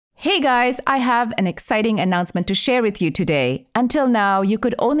Hey guys, I have an exciting announcement to share with you today. Until now, you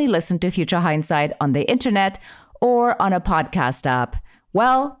could only listen to Future Hindsight on the internet or on a podcast app.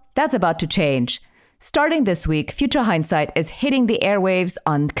 Well, that's about to change. Starting this week, Future Hindsight is hitting the airwaves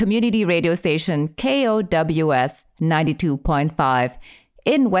on community radio station KOWS 92.5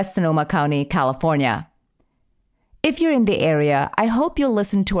 in West Sonoma County, California. If you're in the area, I hope you'll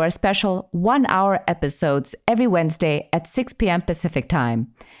listen to our special 1-hour episodes every Wednesday at 6 p.m. Pacific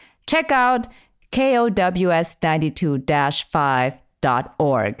Time. Check out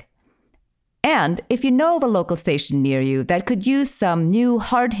KOWS92-5.org. And if you know of a local station near you that could use some new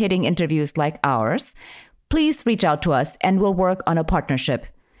hard-hitting interviews like ours, please reach out to us and we'll work on a partnership.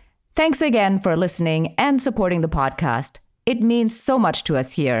 Thanks again for listening and supporting the podcast. It means so much to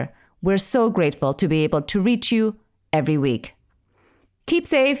us here. We're so grateful to be able to reach you every week. Keep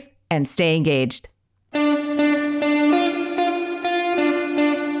safe and stay engaged.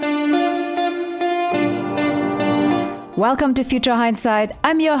 Welcome to Future Hindsight.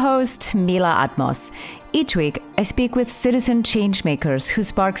 I'm your host, Mila Atmos. Each week, I speak with citizen changemakers who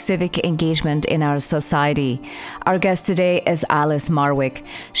spark civic engagement in our society. Our guest today is Alice Marwick.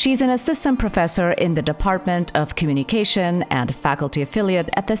 She's an assistant professor in the Department of Communication and faculty affiliate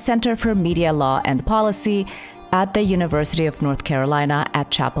at the Center for Media Law and Policy at the University of North Carolina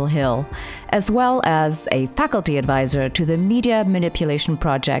at Chapel Hill, as well as a faculty advisor to the Media Manipulation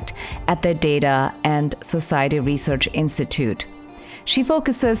Project at the Data and Society Research Institute. She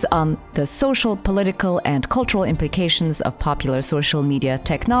focuses on the social, political, and cultural implications of popular social media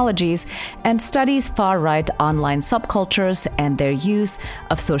technologies and studies far-right online subcultures and their use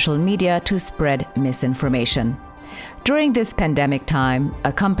of social media to spread misinformation. During this pandemic time,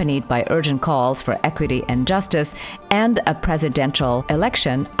 accompanied by urgent calls for equity and justice and a presidential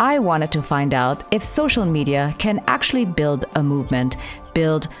election, I wanted to find out if social media can actually build a movement,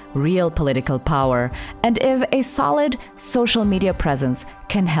 build real political power, and if a solid social media presence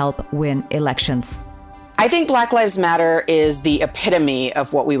can help win elections. I think Black Lives Matter is the epitome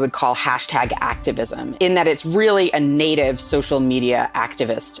of what we would call hashtag activism, in that it's really a native social media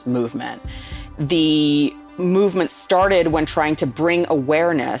activist movement. The movement started when trying to bring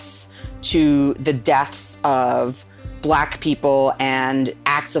awareness to the deaths of Black people and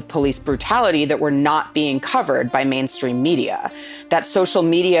acts of police brutality that were not being covered by mainstream media. That social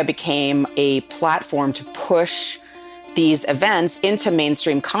media became a platform to push these events into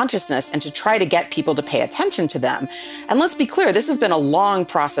mainstream consciousness and to try to get people to pay attention to them. And let's be clear, this has been a long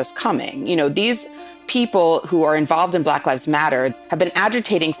process coming. These people who are involved in Black Lives Matter have been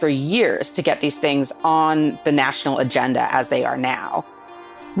agitating for years to get these things on the national agenda as they are now.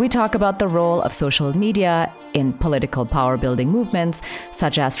 We talk about the role of social media in political power-building movements,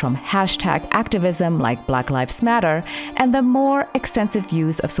 such as from hashtag activism like Black Lives Matter, and the more extensive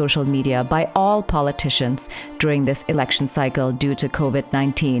use of social media by all politicians during this election cycle due to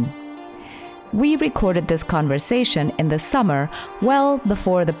COVID-19. We recorded this conversation in the summer, well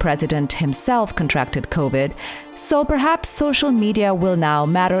before the president himself contracted COVID, so perhaps social media will now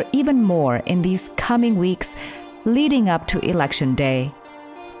matter even more in these coming weeks leading up to Election Day.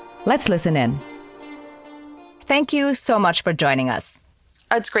 Let's listen in. Thank you so much for joining us.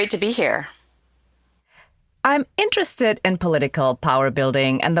 It's great to be here. I'm interested in political power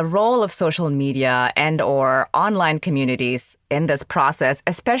building and the role of social media and/or online communities in this process,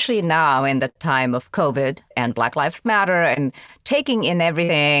 especially now in the time of COVID and Black Lives Matter and taking in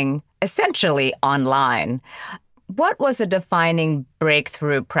everything essentially online. What was the defining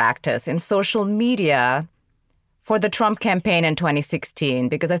breakthrough practice in social media for the Trump campaign in 2016?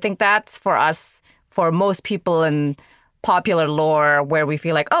 Because I think that's for most people in popular lore, where we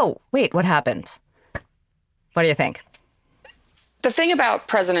feel like, oh, wait, what happened? What do you think? The thing about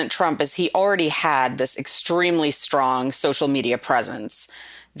President Trump is he already had this extremely strong social media presence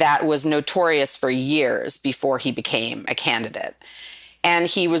that was notorious for years before he became a candidate. And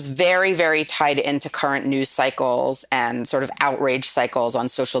he was very, very tied into current news cycles and sort of outrage cycles on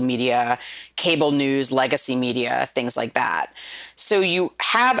social media, cable news, legacy media, things like that. So you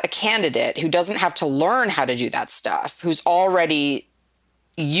have a candidate who doesn't have to learn how to do that stuff, who's already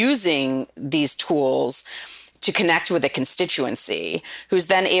using these tools to connect with a constituency, who's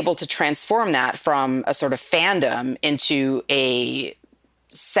then able to transform that from a sort of fandom into a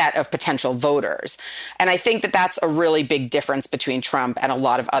set of potential voters. And I think that that's a really big difference between Trump and a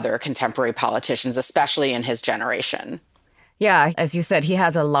lot of other contemporary politicians, especially in his generation. Yeah, as you said, he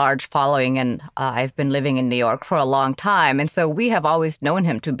has a large following, and I've been living in New York for a long time. And so we have always known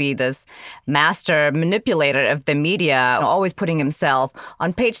him to be this master manipulator of the media, always putting himself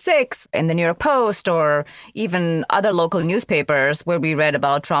on page 6 in the New York Post or even other local newspapers where we read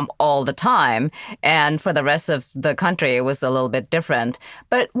about Trump all the time. And for the rest of the country, it was a little bit different.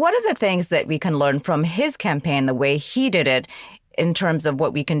 But what are the things that we can learn from his campaign, the way he did it, in terms of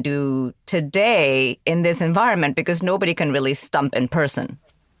what we can do today in this environment, because nobody can really stump in person?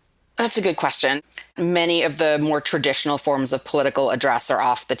 That's a good question. Many of the more traditional forms of political address are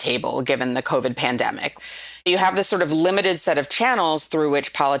off the table given the COVID pandemic. You have this sort of limited set of channels through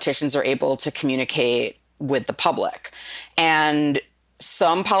which politicians are able to communicate with the public. And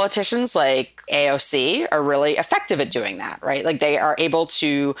some politicians like AOC are really effective at doing that, right? Like they are able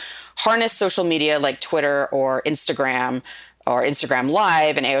to harness social media like Twitter or Instagram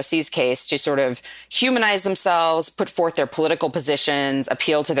Live, in AOC's case, to sort of humanize themselves, put forth their political positions,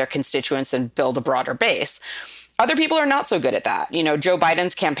 appeal to their constituents, and build a broader base. Other people are not so good at that. Joe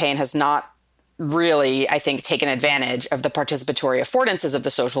Biden's campaign has not really, I think, taken advantage of the participatory affordances of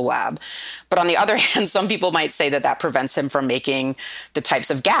the social web. But on the other hand, some people might say that prevents him from making the types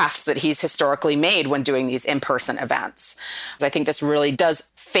of gaffes that he's historically made when doing these in-person events. I think this really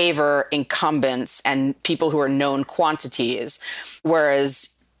does favor incumbents and people who are known quantities,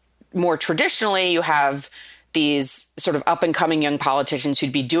 whereas more traditionally, you have these sort of up-and-coming young politicians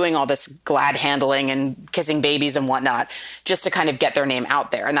who'd be doing all this glad handling and kissing babies and whatnot just to kind of get their name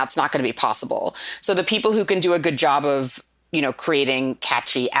out there. And that's not going to be possible. So the people who can do a good job of, creating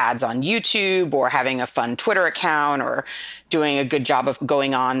catchy ads on YouTube or having a fun Twitter account or doing a good job of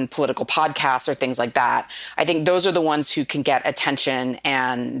going on political podcasts or things like that, I think those are the ones who can get attention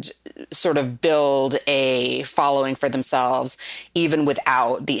and sort of build a following for themselves, even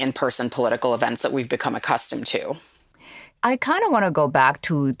without the in-person political events that we've become accustomed to. I kind of want to go back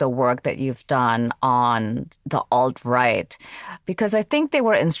to the work that you've done on the alt-right, because I think they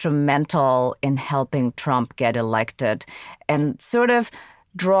were instrumental in helping Trump get elected and sort of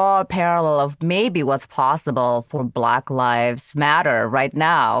draw a parallel of maybe what's possible for Black Lives Matter right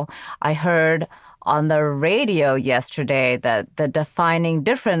now. I heard on the radio yesterday that the defining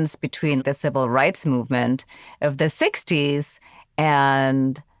difference between the civil rights movement of the 60s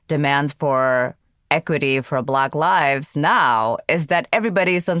and demands for equity for Black lives now is that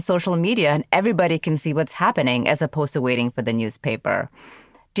everybody's on social media and everybody can see what's happening as opposed to waiting for the newspaper.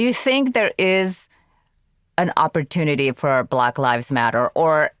 Do you think there is an opportunity for Black Lives Matter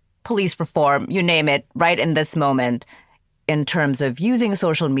or police reform, you name it, right in this moment in terms of using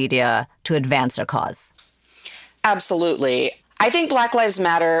social media to advance their cause? Absolutely. I think Black Lives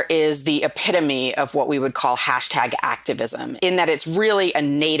Matter is the epitome of what we would call hashtag activism, in that it's really a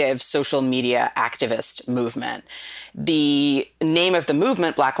native social media activist movement. The name of the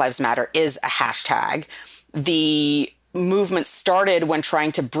movement, Black Lives Matter, is a hashtag. The movement started when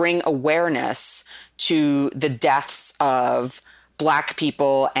trying to bring awareness to the deaths of Black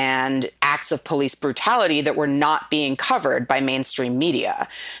people and acts of police brutality that were not being covered by mainstream media.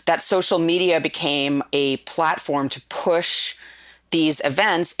 That social media became a platform to push these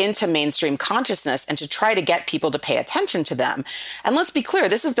events into mainstream consciousness and to try to get people to pay attention to them. And let's be clear,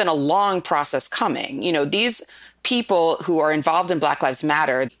 this has been a long process coming. These people who are involved in Black Lives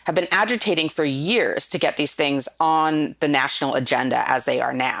Matter have been agitating for years to get these things on the national agenda as they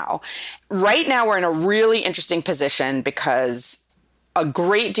are now. Right now, we're in a really interesting position because a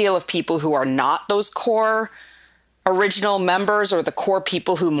great deal of people who are not those core original members or the core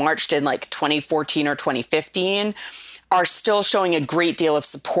people who marched in like 2014 or 2015 are still showing a great deal of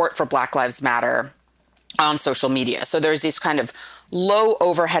support for Black Lives Matter on social media. So there's these kind of low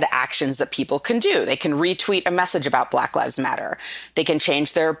overhead actions that people can do. They can retweet a message about Black Lives Matter. They can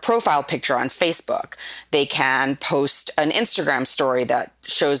change their profile picture on Facebook. They can post an Instagram story that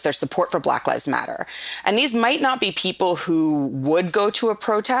shows their support for Black Lives Matter. And these might not be people who would go to a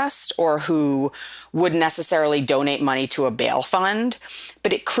protest or who would necessarily donate money to a bail fund,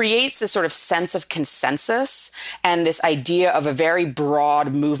 but it creates this sort of sense of consensus and this idea of a very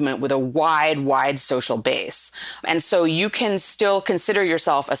broad movement with a wide social base. And so you can still consider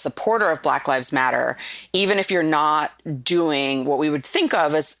yourself a supporter of Black Lives Matter, even if you're not doing what we would think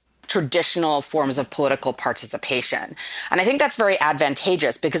of as traditional forms of political participation. And I think that's very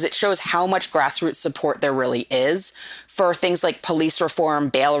advantageous because it shows how much grassroots support there really is for things like police reform,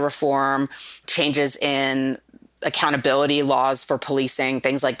 bail reform, changes in accountability laws for policing,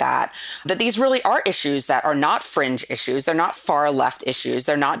 things like that, that these really are issues that are not fringe issues. They're not far left issues.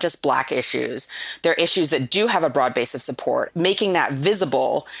 They're not just Black issues. They're issues that do have a broad base of support. Making that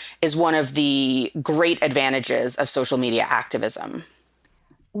visible is one of the great advantages of social media activism.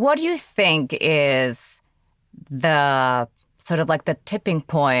 What do you think is the sort of like the tipping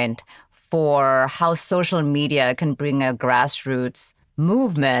point for how social media can bring a grassroots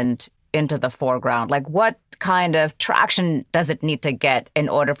movement into the foreground? Like, what kind of traction does it need to get in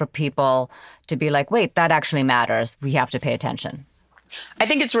order for people to be like, wait, that actually matters. We have to pay attention? I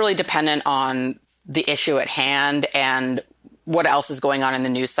think it's really dependent on the issue at hand and what else is going on in the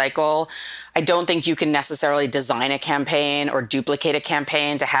news cycle. I don't think you can necessarily design a campaign or duplicate a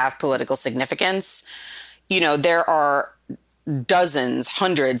campaign to have political significance. There are dozens,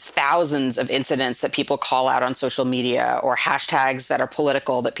 hundreds, thousands of incidents that people call out on social media or hashtags that are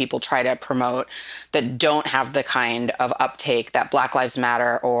political that people try to promote that don't have the kind of uptake that Black Lives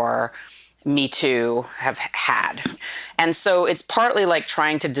Matter or Me Too have had. And so it's partly like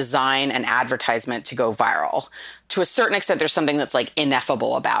trying to design an advertisement to go viral. To a certain extent, there's something that's like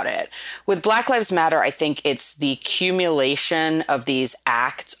ineffable about it. With Black Lives Matter, I think it's the accumulation of these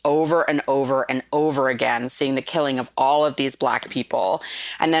acts over and over and over again, seeing the killing of all of these Black people,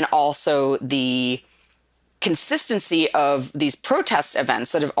 and then also the consistency of these protest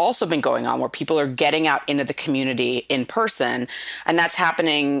events that have also been going on where people are getting out into the community in person. And that's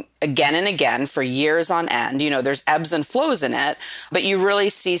happening again and again for years on end. There's ebbs and flows in it, but you really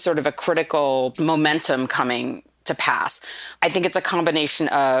see sort of a critical momentum coming to pass. I think it's a combination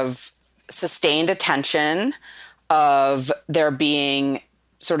of sustained attention, of there being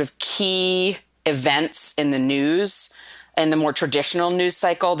sort of key events in the news and the more traditional news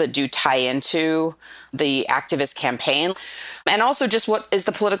cycle that do tie into the activist campaign. And also just what is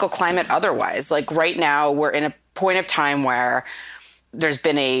the political climate otherwise? Like right now, we're in a point of time where there's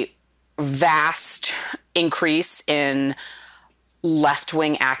been a vast increase in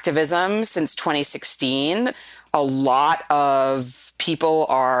left-wing activism since 2016. A lot of people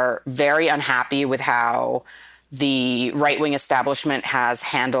are very unhappy with how the right-wing establishment has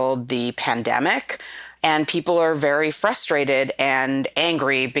handled the pandemic. And people are very frustrated and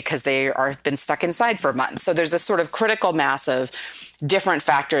angry because they are been stuck inside for months. So there's this sort of critical mass of different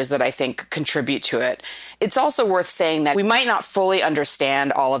factors that I think contribute to it. It's also worth saying that we might not fully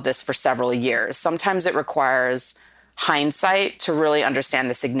understand all of this for several years. Sometimes it requires hindsight to really understand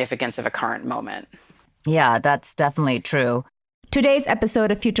the significance of a current moment. Yeah, that's definitely true. Today's episode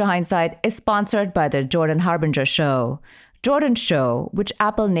of Future Hindsight is sponsored by the Jordan Harbinger Show. Jordan's show, which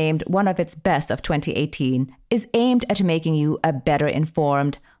Apple named one of its best of 2018, is aimed at making you a better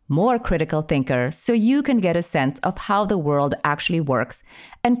informed, more critical thinker so you can get a sense of how the world actually works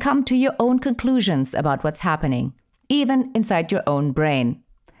and come to your own conclusions about what's happening, even inside your own brain.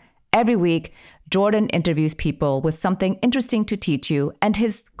 Every week, Jordan interviews people with something interesting to teach you, and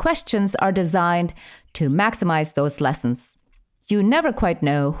his questions are designed to maximize those lessons. You never quite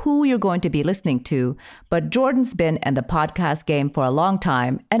know who you're going to be listening to, but Jordan's been in the podcast game for a long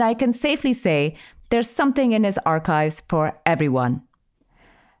time, and I can safely say there's something in his archives for everyone.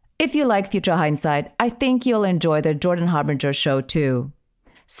 If you like Future Hindsight, I think you'll enjoy the Jordan Harbinger Show too.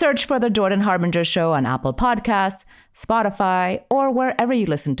 Search for the Jordan Harbinger Show on Apple Podcasts, Spotify, or wherever you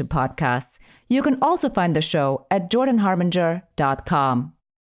listen to podcasts. You can also find the show at jordanharbinger.com.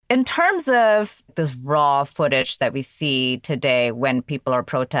 In terms of this raw footage that we see today when people are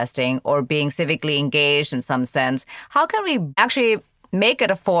protesting or being civically engaged in some sense, how can we actually make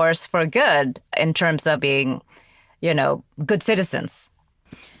it a force for good in terms of being, good citizens?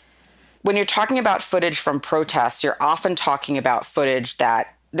 When you're talking about footage from protests, you're often talking about footage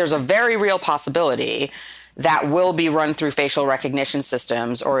that there's a very real possibility that will be run through facial recognition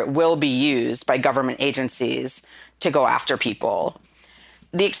systems or it will be used by government agencies to go after people.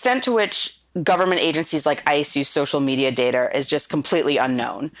 The extent to which government agencies like ICE use social media data is just completely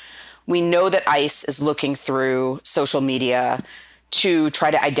unknown. We know that ICE is looking through social media to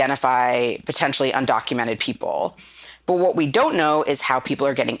try to identify potentially undocumented people. But what we don't know is how people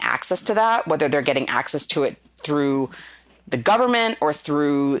are getting access to that, whether they're getting access to it through the government or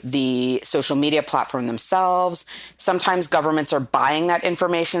through the social media platform themselves. Sometimes governments are buying that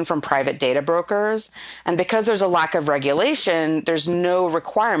information from private data brokers. And because there's a lack of regulation, there's no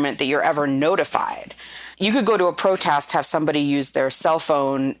requirement that you're ever notified. You could go to a protest, have somebody use their cell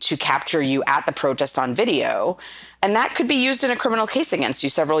phone to capture you at the protest on video, and that could be used in a criminal case against you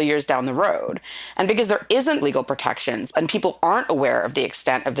several years down the road. And because there isn't legal protections and people aren't aware of the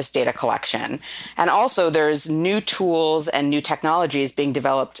extent of this data collection, and also there's new tools and new technologies being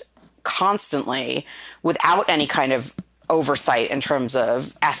developed constantly without any kind of oversight in terms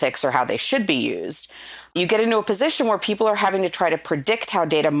of ethics or how they should be used, you get into a position where people are having to try to predict how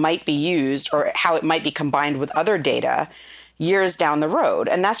data might be used or how it might be combined with other data years down the road.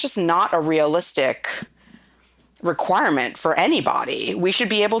 And that's just not a realistic requirement for anybody. We should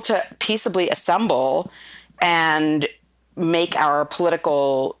be able to peaceably assemble and make our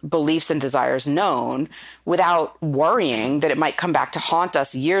political beliefs and desires known without worrying that it might come back to haunt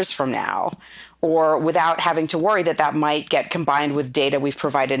us years from now, or without having to worry that that might get combined with data we've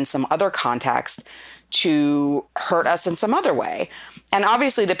provided in some other context to hurt us in some other way. And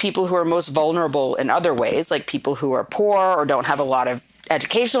obviously the people who are most vulnerable in other ways, like people who are poor or don't have a lot of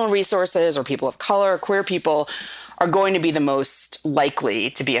educational resources, or people of color, queer people, are going to be the most likely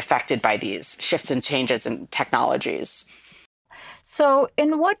to be affected by these shifts and changes in technologies. So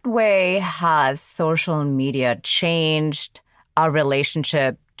in what way has social media changed our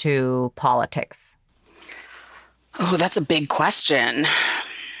relationship to politics? Oh, that's a big question.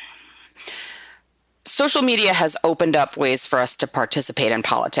 Social media has opened up ways for us to participate in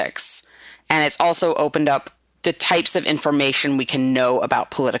politics. And it's also opened up the types of information we can know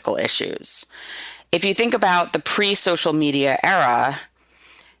about political issues. If you think about the pre-social media era,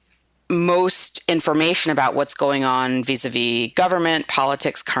 most information about what's going on vis-a-vis government,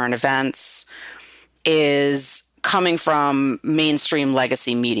 politics, current events is coming from mainstream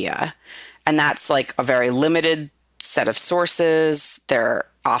legacy media. And that's like a very limited set of sources. They're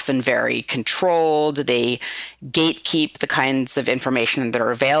often very controlled. They gatekeep the kinds of information that are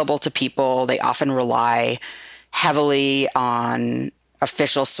available to people. They often rely heavily on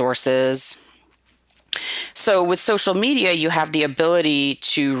official sources. So with social media, you have the ability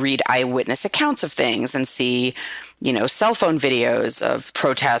to read eyewitness accounts of things and see, cell phone videos of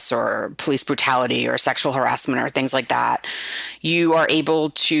protests or police brutality or sexual harassment or things like that. You are able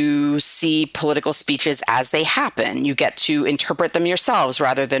to see political speeches as they happen. You get to interpret them yourselves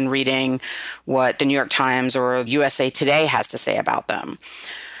rather than reading what the New York Times or USA Today has to say about them.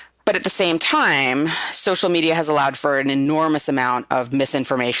 But at the same time, social media has allowed for an enormous amount of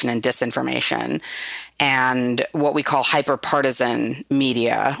misinformation and disinformation, and what we call hyperpartisan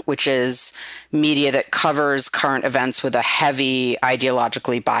media, which is media that covers current events with a heavy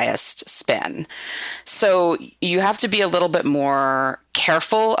ideologically biased spin. So you have to be a little bit more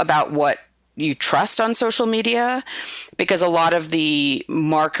careful about what you trust on social media, because a lot of the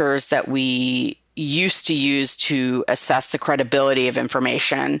markers that we used to use to assess the credibility of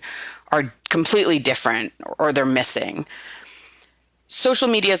information are completely different, or they're missing. Social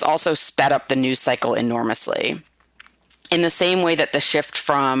media has also sped up the news cycle enormously. In the same way that the shift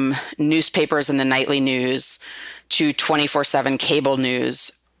from newspapers and the nightly news to 24/7 cable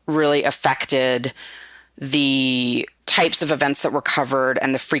news really affected the types of events that were covered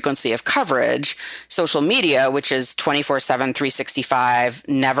and the frequency of coverage, social media, which is 24/7, 365,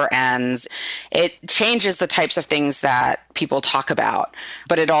 never ends, it changes the types of things that people talk about.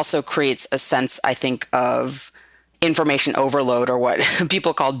 But it also creates a sense, I think, of information overload, or what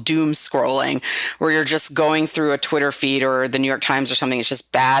people call doom scrolling, where you're just going through a Twitter feed or the New York Times or something. It's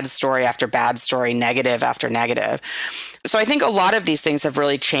just bad story after bad story, negative after negative. So I think a lot of these things have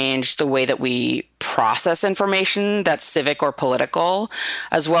really changed the way that we process information that's civic or political,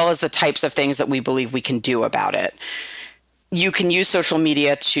 as well as the types of things that we believe we can do about it. You can use social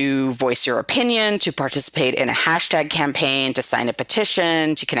media to voice your opinion, to participate in a hashtag campaign, to sign a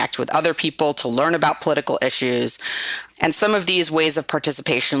petition, to connect with other people, to learn about political issues. And some of these ways of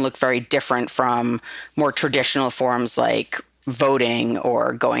participation look very different from more traditional forms like voting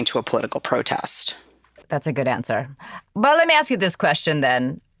or going to a political protest. That's a good answer. But let me ask you this question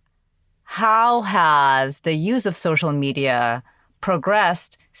then. How has the use of social media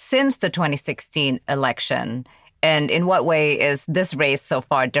progressed since the 2016 election? And in what way is this race so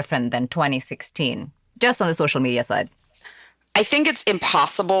far different than 2016, just on the social media side? I think it's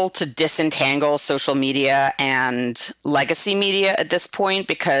impossible to disentangle social media and legacy media at this point,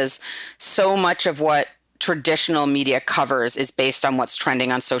 because so much of what traditional media covers is based on what's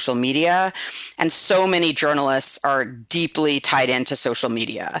trending on social media. And so many journalists are deeply tied into social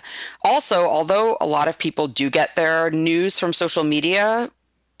media. Also, although a lot of people do get their news from social media,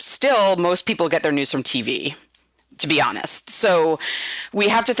 still most people get their news from TV, to be honest. So we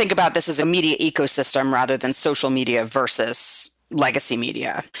have to think about this as a media ecosystem rather than social media versus legacy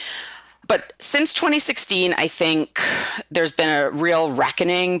media. But since 2016, I think there's been a real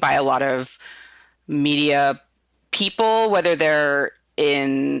reckoning by a lot of media people, whether they're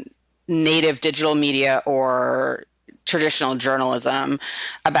in native digital media or traditional journalism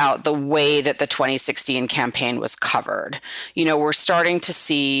about the way that the 2016 campaign was covered. We're starting to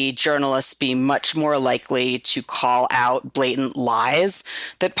see journalists be much more likely to call out blatant lies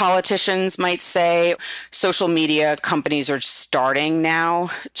that politicians might say. Social media companies are starting now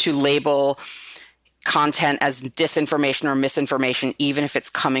to label content as disinformation or misinformation, even if it's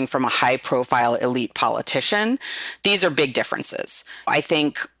coming from a high-profile elite politician. These are big differences. I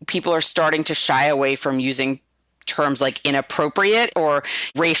think people are starting to shy away from using terms like inappropriate or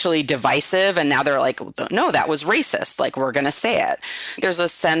racially divisive, and now they're like, no, that was racist. Like, we're going to say it. There's a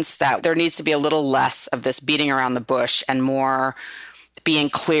sense that there needs to be a little less of this beating around the bush and more being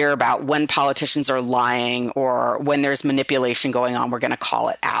clear about when politicians are lying or when there's manipulation going on, we're going to call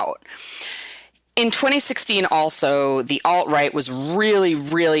it out. In 2016, also, the alt-right was really,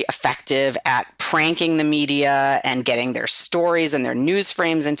 really effective at pranking the media and getting their stories and their news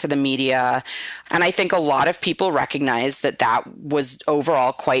frames into the media. And I think a lot of people recognize that that was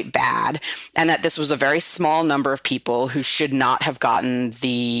overall quite bad and that this was a very small number of people who should not have gotten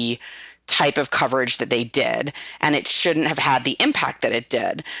the type of coverage that they did, and it shouldn't have had the impact that it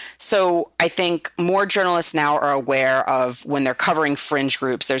did. So I think more journalists now are aware of when they're covering fringe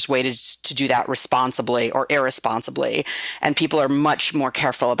groups, there's ways to do that responsibly or irresponsibly, and people are much more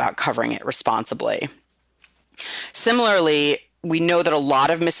careful about covering it responsibly. Similarly, we know that a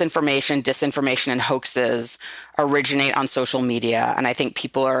lot of misinformation, disinformation, and hoaxes originate on social media, and I think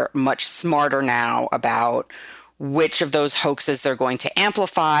people are much smarter now about which of those hoaxes they're going to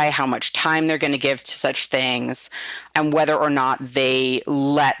amplify, how much time they're going to give to such things, and whether or not they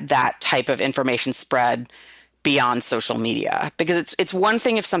let that type of information spread beyond social media. Because it's one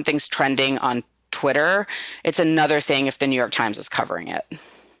thing if something's trending on Twitter, it's another thing if the New York Times is covering it.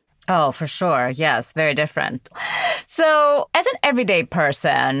 Oh, for sure. Yes, very different. So as an everyday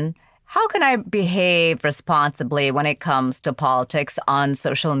person, how can I behave responsibly when it comes to politics on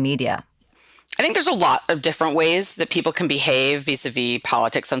social media? I think there's a lot of different ways that people can behave vis-a-vis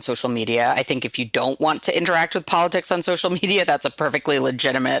politics on social media. I think if you don't want to interact with politics on social media, that's a perfectly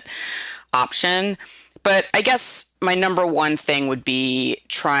legitimate option. But I guess my number one thing would be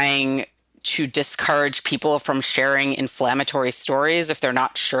trying to discourage people from sharing inflammatory stories if they're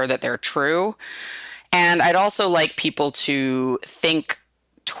not sure that they're true. And I'd also like people to think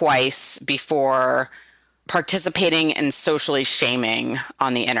twice before participating in socially shaming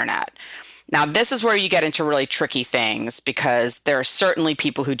on the internet. Now, this is where you get into really tricky things because there are certainly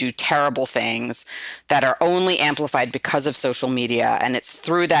people who do terrible things that are only amplified because of social media, and it's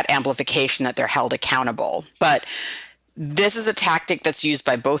through that amplification that they're held accountable. But this is a tactic that's used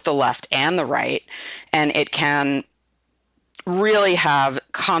by both the left and the right, and it can really have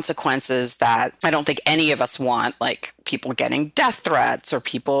consequences that I don't think any of us want, like people getting death threats or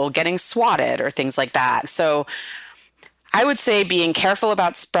people getting swatted or things like that. So I would say being careful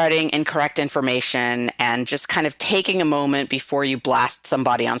about spreading incorrect information and just kind of taking a moment before you blast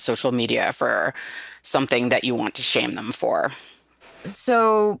somebody on social media for something that you want to shame them for.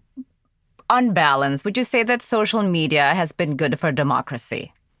 So, on balance, would you say that social media has been good for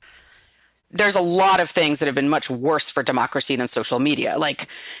democracy? There's a lot of things that have been much worse for democracy than social media, like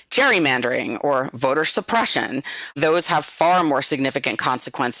gerrymandering or voter suppression. Those have far more significant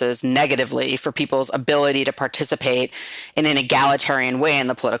consequences negatively for people's ability to participate in an egalitarian way in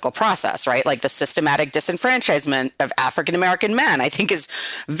the political process, right? Like the systematic disenfranchisement of African American men, I think is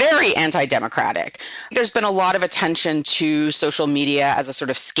very anti-democratic. There's been a lot of attention to social media as a sort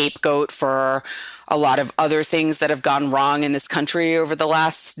of scapegoat for a lot of other things that have gone wrong in this country over the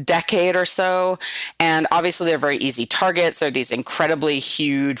last decade or so. And obviously they're very easy targets. They're these incredibly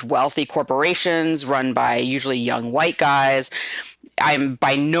huge, wealthy corporations run by usually young white guys. I'm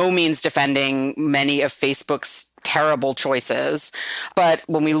by no means defending many of Facebook's terrible choices. But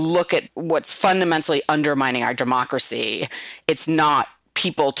when we look at what's fundamentally undermining our democracy, it's not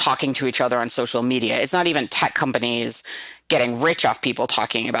people talking to each other on social media. It's not even tech companies getting rich off people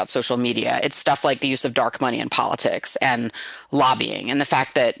talking about social media. It's stuff like the use of dark money in politics and lobbying, and the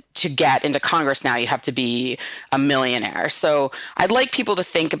fact that to get into Congress now, you have to be a millionaire. So I'd like people to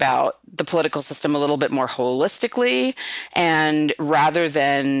think about the political system a little bit more holistically, and rather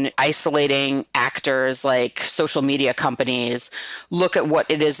than isolating actors like social media companies, look at what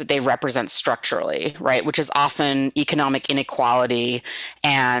it is that they represent structurally, right? Which is often economic inequality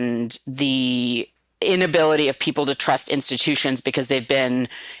and the inability of people to trust institutions because they've been,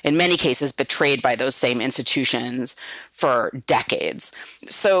 in many cases, betrayed by those same institutions for decades.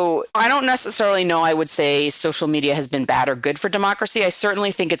 So I don't necessarily know I would say social media has been bad or good for democracy. I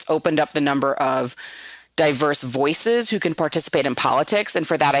certainly think it's opened up the number of diverse voices who can participate in politics. And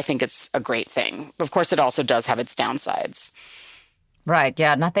for that, I think it's a great thing. Of course, it also does have its downsides. Right.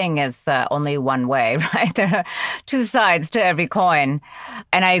 Yeah. Nothing is only one way, right? There are two sides to every coin.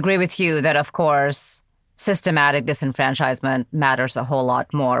 And I agree with you that, of course, systematic disenfranchisement matters a whole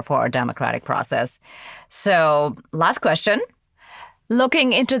lot more for our democratic process. So, last question.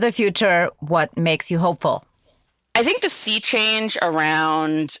 Looking into the future, what makes you hopeful? I think the sea change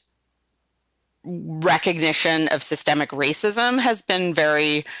around recognition of systemic racism has been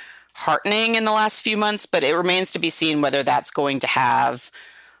very heartening in the last few months, but it remains to be seen whether that's going to have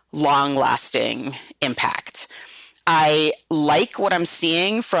long-lasting impact. I like what I'm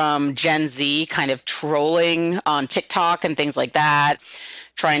seeing from Gen Z kind of trolling on TikTok and things like that,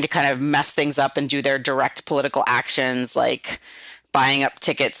 trying to kind of mess things up and do their direct political actions like buying up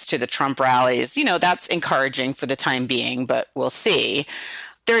tickets to the Trump rallies. That's encouraging for the time being, but we'll see.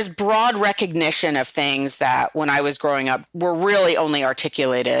 There's broad recognition of things that when I was growing up were really only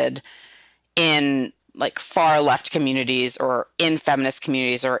articulated in like far left communities or in feminist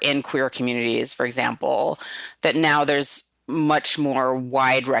communities or in queer communities, for example, that now there's much more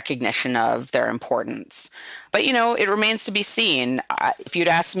wide recognition of their importance. But, it remains to be seen. If you'd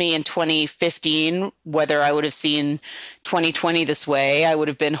asked me in 2015 whether I would have seen 2020 this way, I would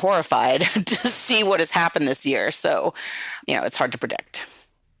have been horrified to see what has happened this year. So, it's hard to predict.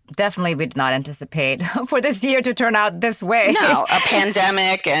 Definitely we did not anticipate for this year to turn out this way. No, a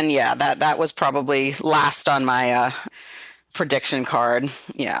pandemic. And that was probably last on my prediction card.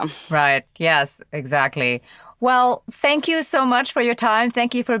 Yeah. Right. Yes, exactly. Well, thank you so much for your time.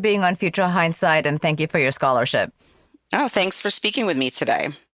 Thank you for being on Future Hindsight, and thank you for your scholarship. Oh, thanks for speaking with me today.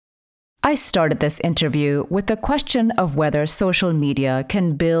 I started this interview with the question of whether social media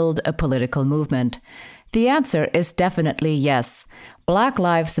can build a political movement. The answer is definitely yes. Black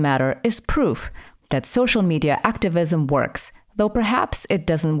Lives Matter is proof that social media activism works, though perhaps it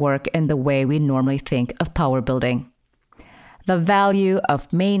doesn't work in the way we normally think of power building. The value of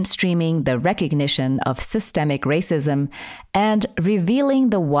mainstreaming the recognition of systemic racism and revealing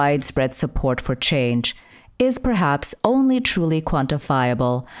the widespread support for change is perhaps only truly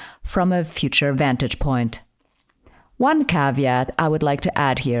quantifiable from a future vantage point. One caveat I would like to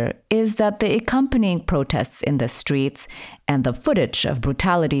add here is that the accompanying protests in the streets and the footage of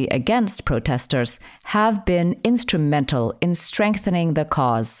brutality against protesters have been instrumental in strengthening the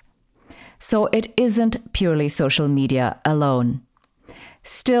cause. So it isn't purely social media alone.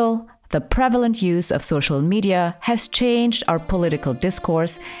 Still, the prevalent use of social media has changed our political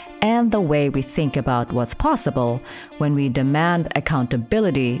discourse and the way we think about what's possible when we demand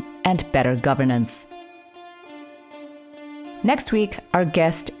accountability and better governance. Next week, our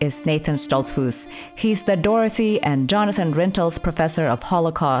guest is Nathan Stoltzfus. He's the Dorothy and Jonathan Rintels Professor of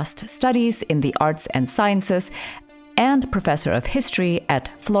Holocaust Studies in the Arts and Sciences and Professor of History at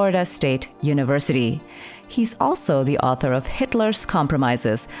Florida State University. He's also the author of Hitler's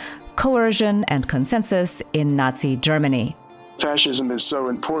Compromises, Coercion and Consensus in Nazi Germany. Fascism is so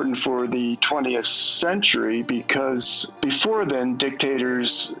important for the 20th century because before then,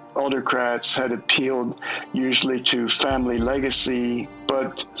 dictators, autocrats had appealed usually to family legacy.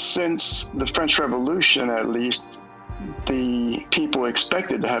 But since the French Revolution, at least, the people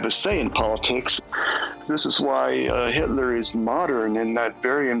expected to have a say in politics. This is why Hitler is modern in that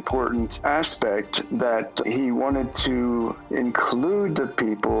very important aspect that he wanted to include the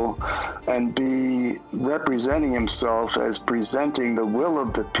people and be representing himself as presenting the will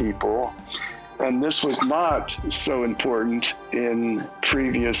of the people. And this was not so important in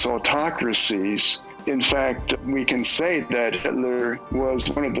previous autocracies. In fact, we can say that Hitler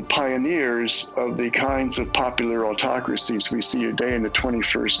was one of the pioneers of the kinds of popular autocracies we see today in the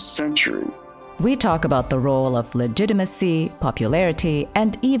 21st century. We talk about the role of legitimacy, popularity,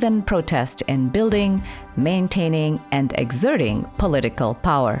 and even protest in building, maintaining, and exerting political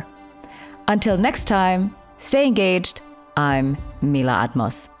power. Until next time, stay engaged. I'm Mila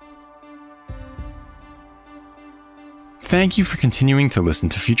Atmos. Thank you for continuing to listen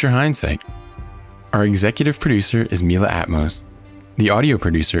to Future Hindsight. Our executive producer is Mila Atmos, the audio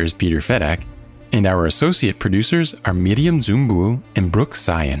producer is Peter Fedak, and our associate producers are Miriam Zumbul and Brooke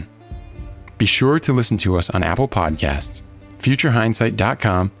Sayan. Be sure to listen to us on Apple Podcasts,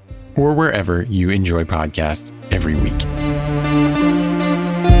 futurehindsight.com, or wherever you enjoy podcasts every week.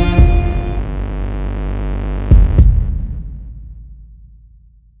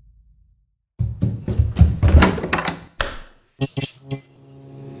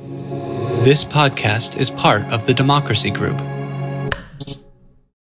 This podcast is part of the Democracy Group,